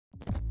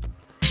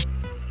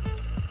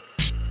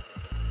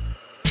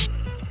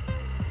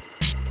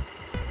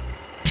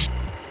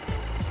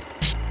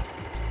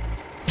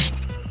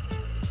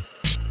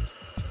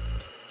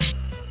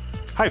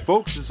Hi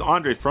folks, this is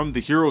Andre from The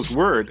Hero's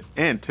Word,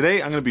 and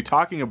today I'm going to be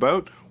talking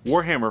about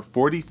Warhammer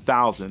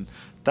 40,000.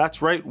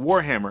 That's right,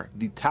 Warhammer,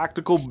 the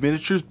tactical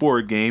miniatures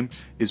board game,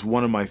 is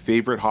one of my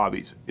favorite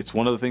hobbies. It's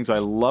one of the things I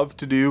love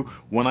to do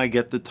when I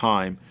get the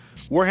time.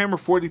 Warhammer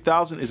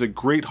 40,000 is a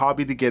great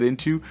hobby to get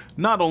into.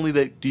 Not only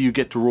do you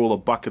get to roll a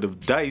bucket of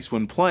dice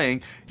when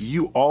playing,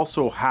 you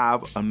also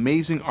have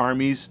amazing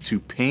armies to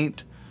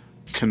paint,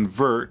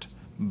 convert,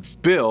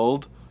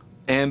 build,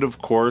 and of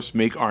course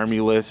make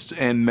army lists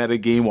and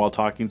metagame while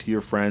talking to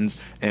your friends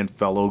and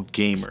fellow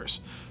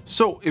gamers.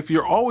 So if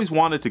you're always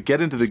wanted to get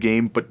into the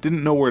game but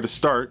didn't know where to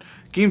start,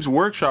 Games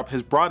Workshop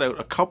has brought out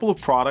a couple of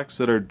products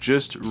that are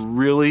just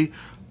really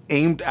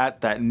aimed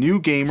at that new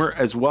gamer,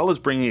 as well as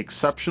bringing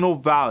exceptional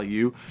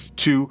value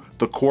to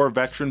the core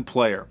veteran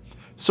player.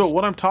 So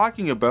what I'm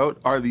talking about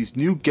are these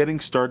new getting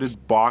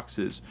started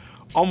boxes.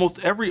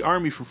 Almost every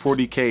army for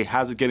 40K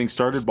has a getting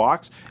started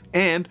box,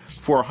 and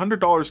for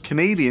 $100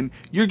 Canadian,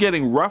 you're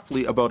getting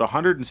roughly about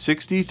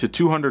 $160 to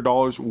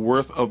 $200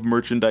 worth of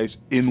merchandise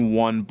in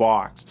one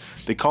box.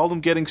 They call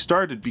them getting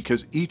started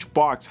because each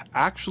box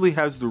actually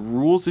has the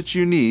rules that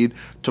you need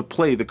to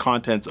play the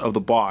contents of the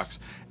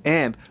box.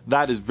 And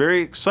that is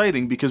very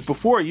exciting because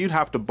before you'd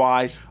have to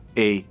buy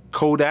a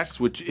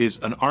codex, which is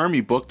an army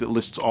book that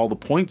lists all the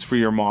points for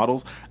your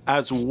models,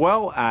 as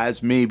well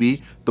as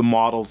maybe the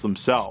models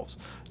themselves.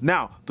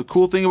 Now, the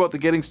cool thing about the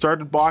getting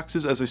started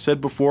boxes, as I said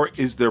before,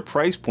 is their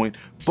price point,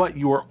 but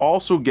you are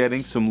also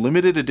getting some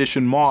limited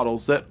edition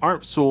models that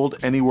aren't sold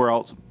anywhere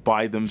else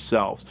by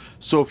themselves.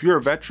 So if you're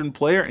a veteran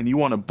player and you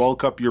want to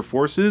bulk up your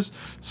forces,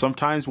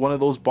 sometimes one of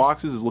those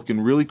boxes is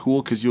looking really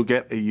cool because you'll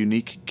get a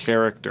unique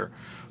character.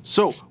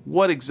 So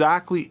what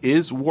exactly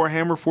is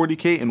Warhammer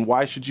 40K and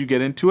why should you get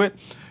into it?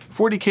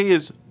 40K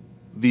is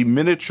the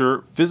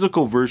miniature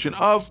physical version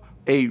of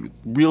a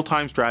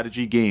real-time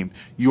strategy game.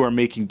 You are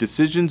making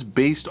decisions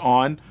based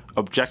on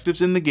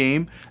objectives in the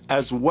game,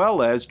 as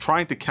well as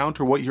trying to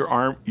counter what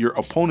your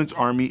opponent's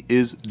army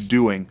is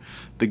doing.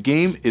 The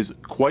game is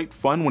quite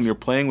fun when you're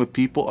playing with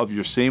people of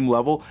your same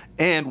level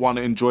and want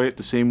to enjoy it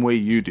the same way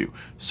you do.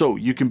 So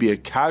you can be a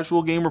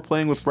casual gamer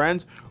playing with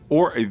friends,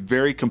 or a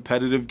very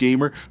competitive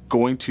gamer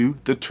going to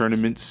the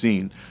tournament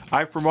scene.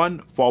 I, for one,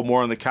 fall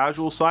more on the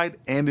casual side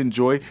and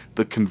enjoy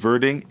the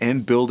converting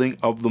and building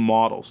of the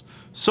models.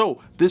 So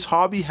this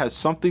hobby has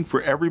something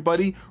for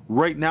everybody.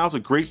 Right now is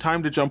a great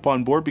time to jump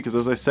on board because,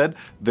 as I said,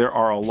 there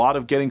are a lot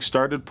of getting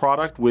started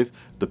product with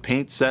the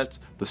paint sets,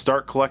 the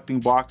start collecting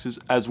boxes,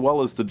 as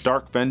well as the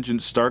Dark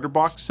Vengeance starter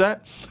box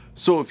set.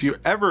 So if you're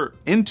ever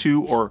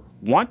into or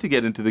want to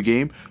get into the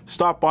game,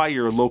 stop by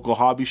your local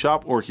hobby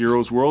shop or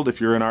Heroes World if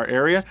you're in our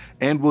area,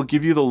 and we'll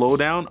give you the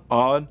lowdown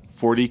on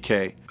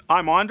 40K.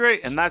 I'm Andre,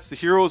 and that's the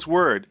Hero's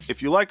Word.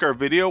 If you like our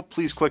video,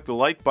 please click the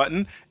like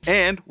button,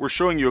 and we're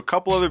showing you a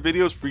couple other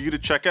videos for you to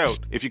check out.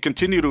 If you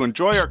continue to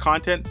enjoy our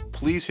content,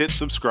 please hit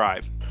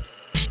subscribe.